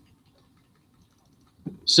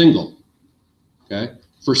 single, okay,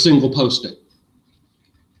 for single posting.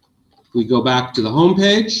 We go back to the home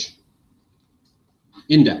page,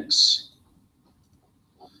 index.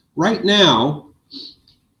 Right now,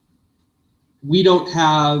 we don't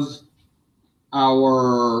have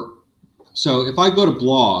our, so if I go to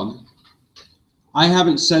blog, I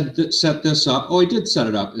haven't set this up. Oh, I did set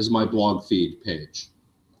it up as my blog feed page,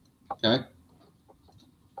 okay?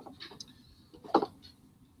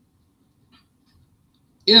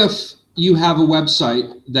 If you have a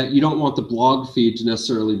website that you don't want the blog feed to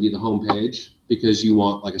necessarily be the home page because you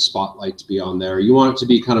want like a spotlight to be on there, you want it to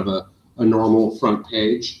be kind of a normal front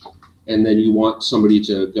page, and then you want somebody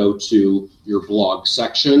to go to your blog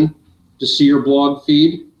section to see your blog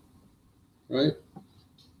feed, right?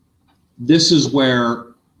 This is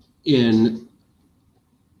where in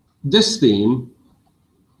this theme,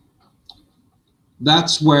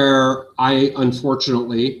 that's where I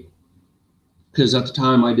unfortunately, because at the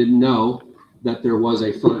time I didn't know that there was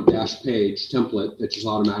a front dash page template that just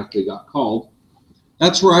automatically got called.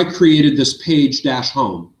 That's where I created this page dash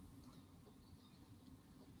home.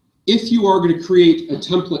 If you are going to create a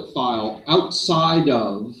template file outside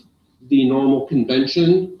of the normal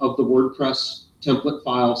convention of the WordPress template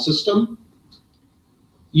file system,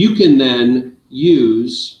 you can then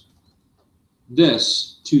use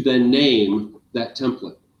this to then name that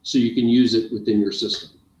template so you can use it within your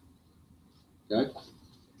system. Okay.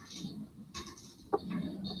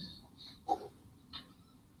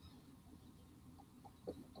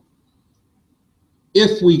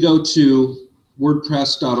 If we go to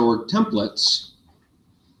WordPress.org templates,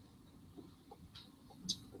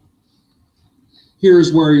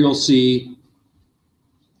 here's where you'll see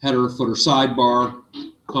header, footer, sidebar,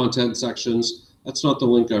 content sections. That's not the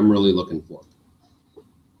link I'm really looking for.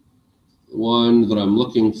 The one that I'm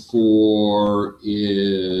looking for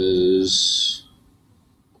is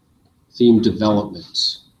theme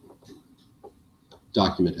development.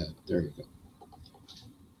 Document head, there you go.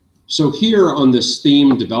 So here on this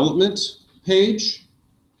theme development page,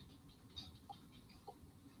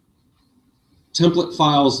 template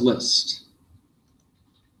files list,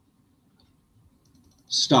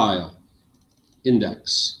 style,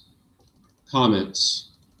 index,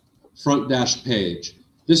 comments, front dash page.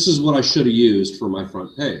 This is what I should have used for my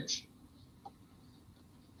front page.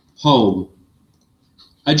 Home.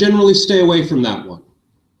 I generally stay away from that one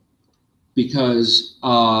because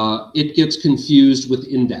it gets confused with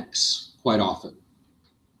index quite often.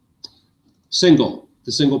 Single,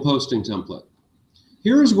 the single posting template.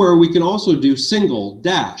 Here's where we can also do single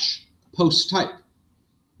dash post type.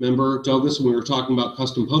 Remember, Douglas, when we were talking about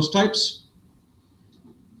custom post types?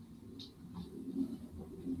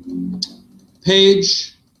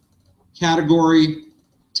 Page, category,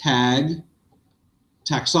 tag,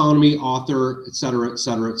 taxonomy, author, et cetera, et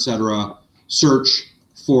cetera, et cetera, search,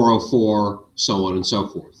 404, so on and so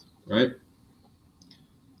forth, right?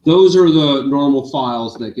 Those are the normal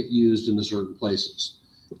files that get used in the certain places.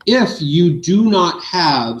 If you do not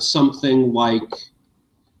have something like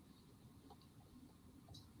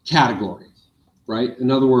category, right?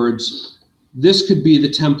 In other words, this could be the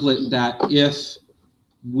template that if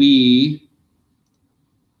we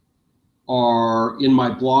are in my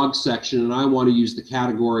blog section and I want to use the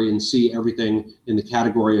category and see everything in the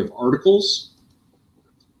category of articles,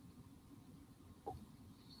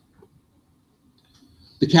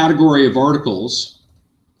 the category of articles,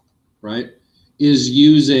 right, is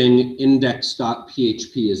using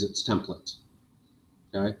index.php as its template,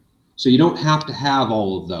 okay? So you don't have to have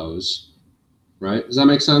all of those, right? Does that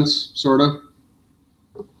make sense, sort of?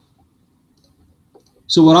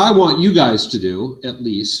 So what I want you guys to do, at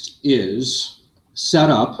least, is set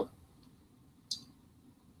up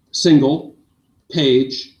single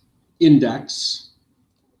page index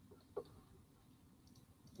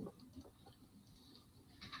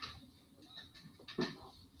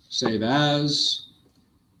save as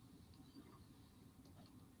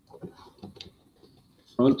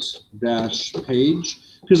front dash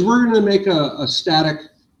page, because we're going to make a static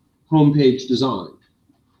homepage design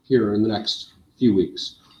here in the next few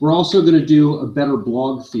weeks. We're also going to do a better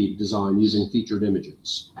blog feed design using featured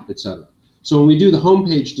images, etc. So when we do the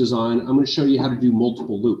homepage design, I'm going to show you how to do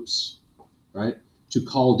multiple loops, right, to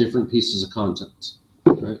call different pieces of content.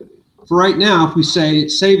 Right? For right now, if we say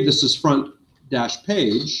save this as front dash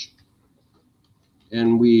page,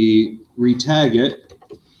 and we retag it,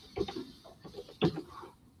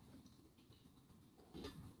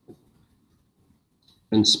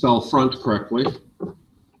 and spell front correctly,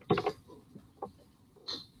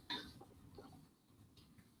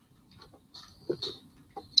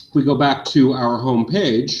 if we go back to our home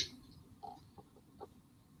page,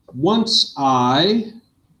 once I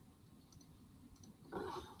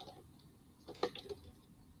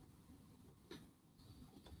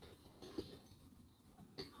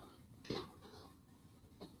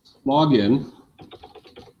log in,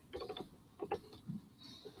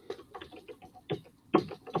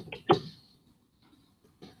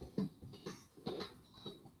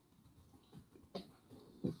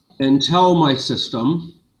 and tell my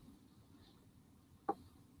system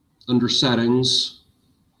under settings,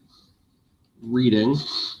 reading,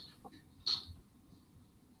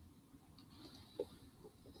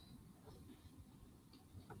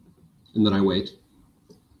 and then I wait.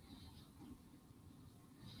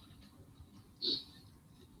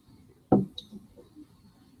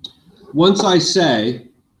 Once I say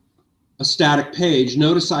a static page,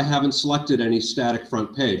 notice I haven't selected any static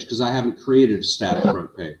front page because I haven't created a static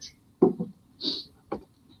front page.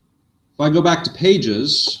 If I go back to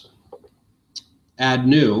pages, add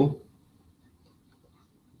new,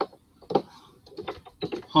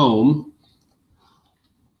 home,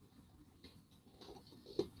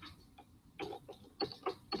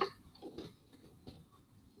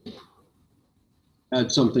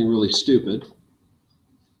 add something really stupid,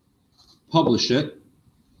 publish it,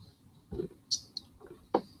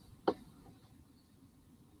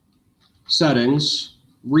 settings,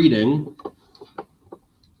 reading.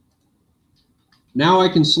 Now I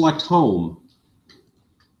can select home,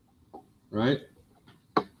 right,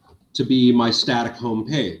 to be my static home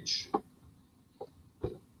page.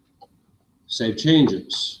 Save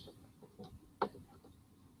changes.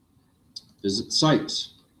 Visit site.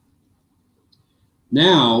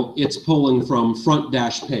 Now it's pulling from front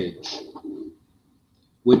dash page,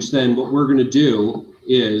 which then what we're going to do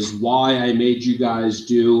is why I made you guys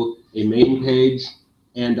do a main page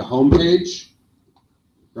and a home page,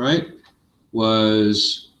 right?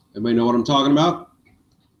 Was, everybody know what I'm talking about?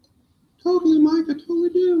 Totally, Mike, I totally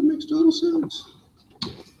do. It makes total sense.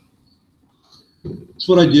 It's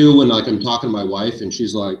what I do when like I'm talking to my wife and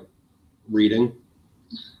she's like reading.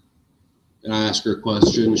 And I ask her a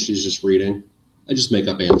question, she's just reading. I just make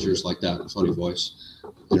up answers like that in a funny voice.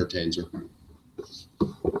 Entertains her. Are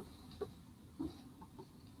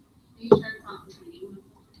you sure it's not for reading?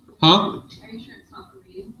 Huh? Are you sure it's not for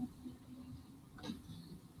reading?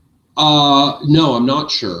 No, I'm not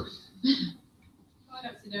sure. I'd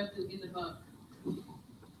have Sudoku in the book.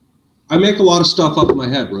 I make a lot of stuff up in my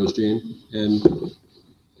head, Rose Jean, and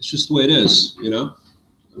it's just the way it is, you know?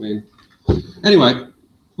 I mean, anyway,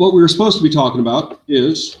 what we were supposed to be talking about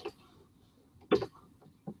is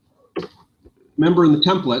remember in the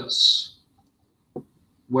templates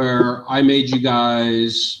where I made you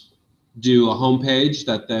guys do a home page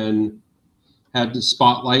that then had the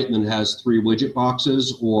spotlight and then has 3 widget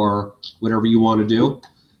boxes or whatever you want to do.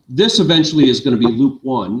 This eventually is going to be loop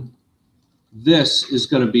 1. This is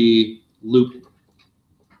going to be loop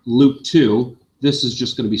 2. This is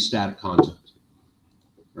just going to be static content,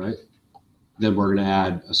 right? Then we're going to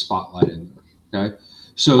add a spotlight in there, okay?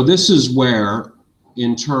 So this is where,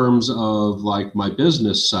 in terms of like my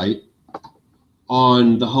business site,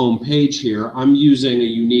 on the home page here, I'm using a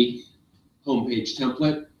unique homepage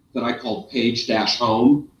template that I called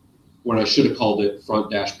page-home when I should have called it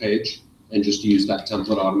front-page and just use that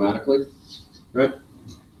template automatically, right?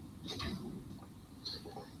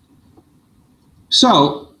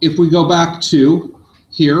 So if we go back to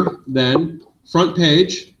here, then front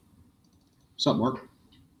page, what's up, Mark?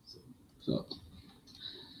 So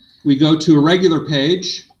we go to a regular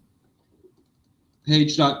page,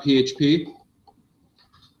 page.php.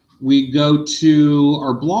 We go to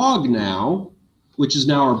our blog now, which is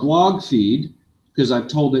now our blog feed, because I've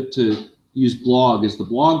told it to use blog as the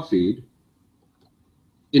blog feed,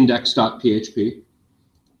 index.php.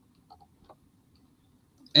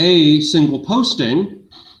 A single posting,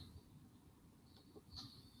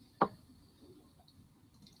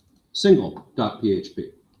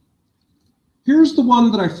 single.php. Here's the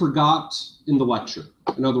one that I forgot in the lecture.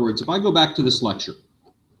 In other words, if I go back to this lecture,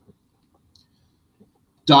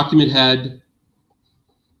 document head,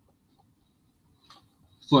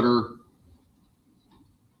 footer,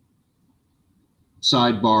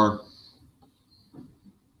 sidebar,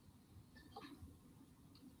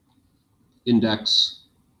 index,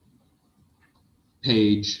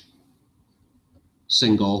 page,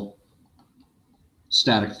 single,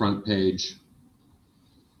 static front page.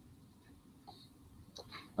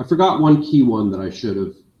 I forgot one key one that I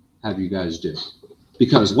should have you guys do.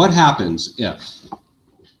 Because what happens if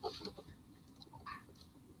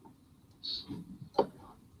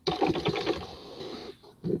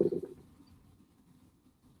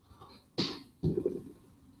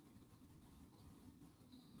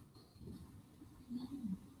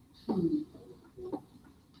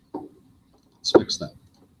let's fix that.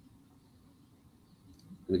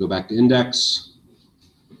 I'm going to go back to index,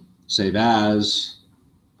 save as,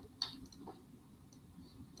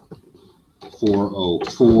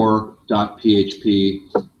 404.php,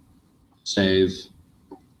 save.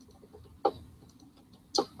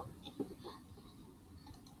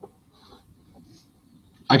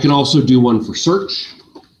 I can also do one for search.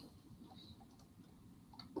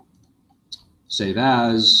 Save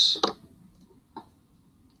as,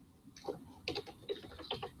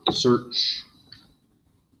 search.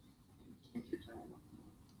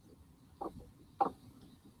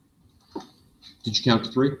 Did you count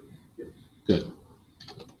to 3? Good.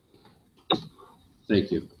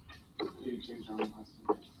 Thank you.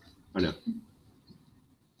 I know.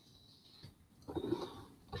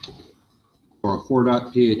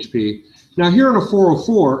 404.php. Now here in a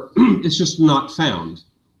 404, it's just not found.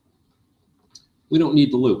 We don't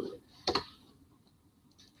need the loop.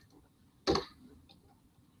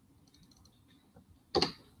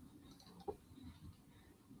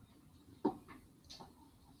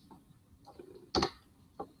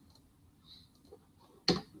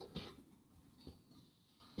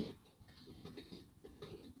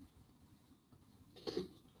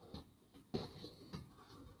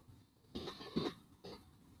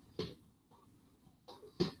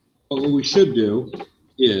 But what we should do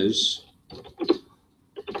is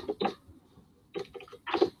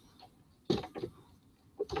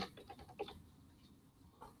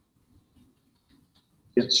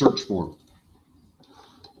get search form.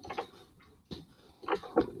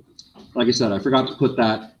 Like I said, I forgot to put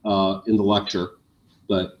that in the lecture,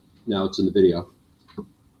 but now it's in the video.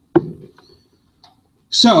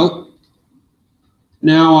 So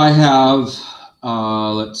now I have,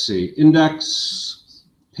 let's see, index,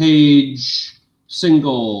 page,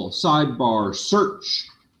 single, sidebar, search,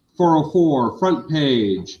 404, front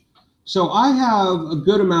page. So I have a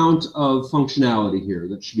good amount of functionality here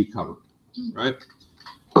that should be covered, right?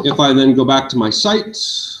 If I then go back to my site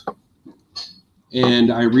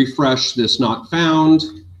and I refresh this not found,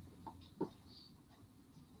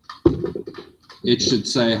 it should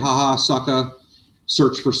say, haha, sucka,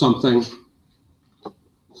 search for something,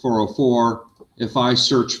 404. If I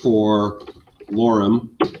search for lorem,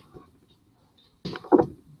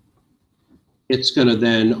 it's going to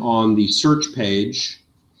then on the search page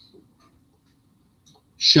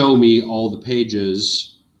show me all the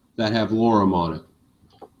pages that have lorem on it.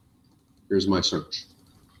 Here's my search.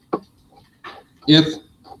 If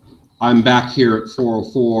I'm back here at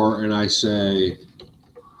 404 and I say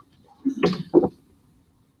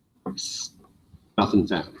nothing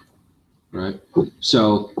found, right?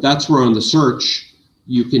 So that's where on the search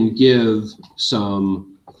you can give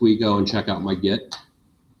some, if we go and check out my Git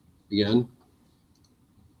again.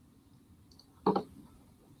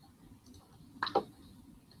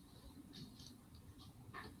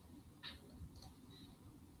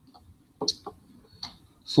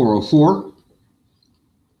 .404.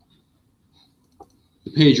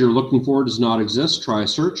 The page you're looking for does not exist. Try a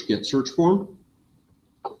search, get search form.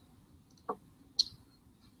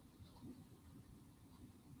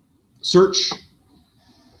 Search.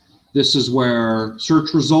 This is where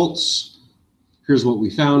search results. Here's what we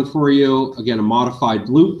found for you. Again, a modified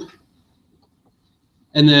loop.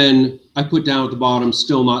 And then I put down at the bottom,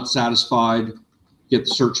 still not satisfied, get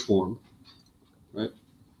the search form, right?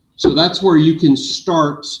 So that's where you can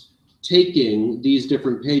start taking these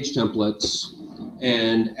different page templates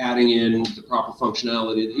and adding in the proper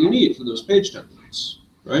functionality that you need for those page templates,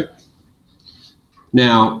 right?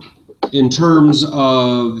 Now, in terms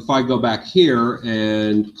of, if I go back here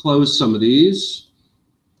and close some of these,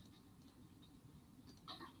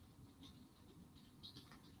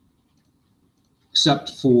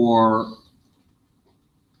 except for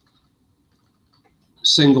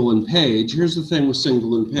single and page, here's the thing with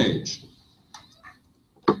single and page.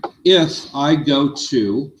 If I go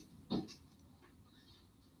to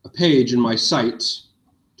a page in my site,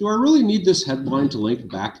 do I really need this headline to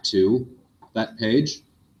link back to that page?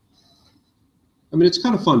 I mean, it's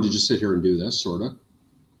kind of fun to just sit here and do this, sort of.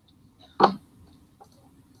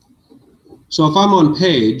 So if I'm on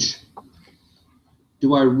page,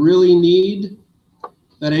 do I really need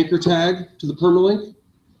that anchor tag to the permalink?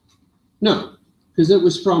 No, because it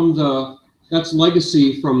was from the, that's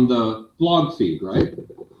legacy from the blog feed, right?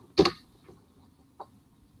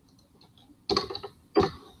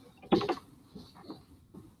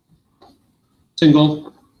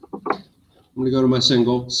 Single. I'm going to go to my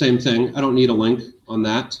single. Same thing. I don't need a link on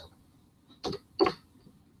that.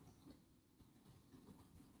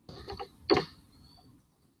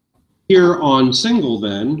 Here on single,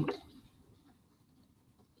 then,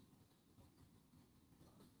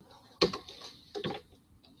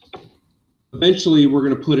 eventually we're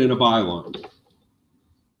going to put in a byline.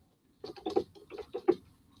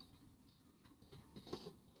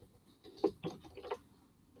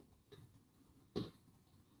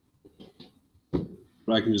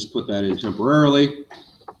 But I can just put that in temporarily.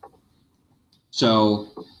 So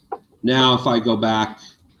now if I go back,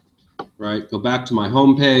 right, go back to my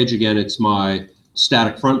home page, again, it's my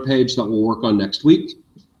static front page that we'll work on next week.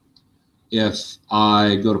 If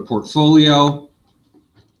I go to portfolio,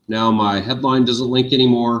 now my headline doesn't link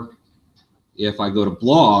anymore. If I go to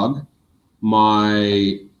blog,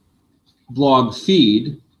 my blog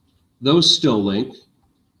feed, those still link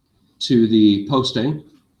to the posting.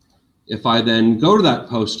 If I then go to that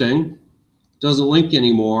posting, it doesn't link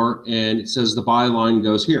anymore, and it says the byline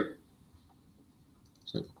goes here.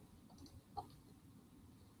 So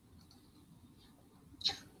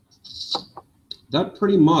that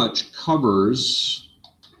pretty much covers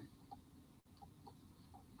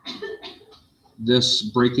this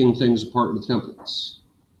breaking things apart with templates.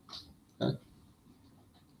 Okay.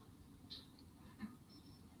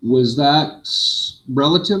 Was that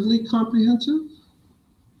relatively comprehensive?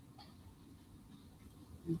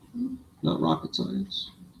 Not rocket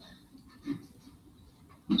science.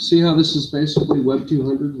 See how this is basically Web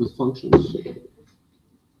 200 with functions?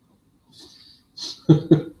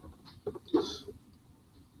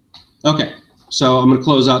 Okay, so I'm going to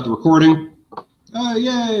close out the recording. Oh,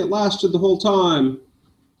 yay, it lasted the whole time.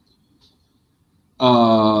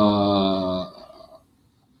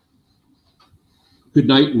 Good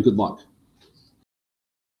night and good luck.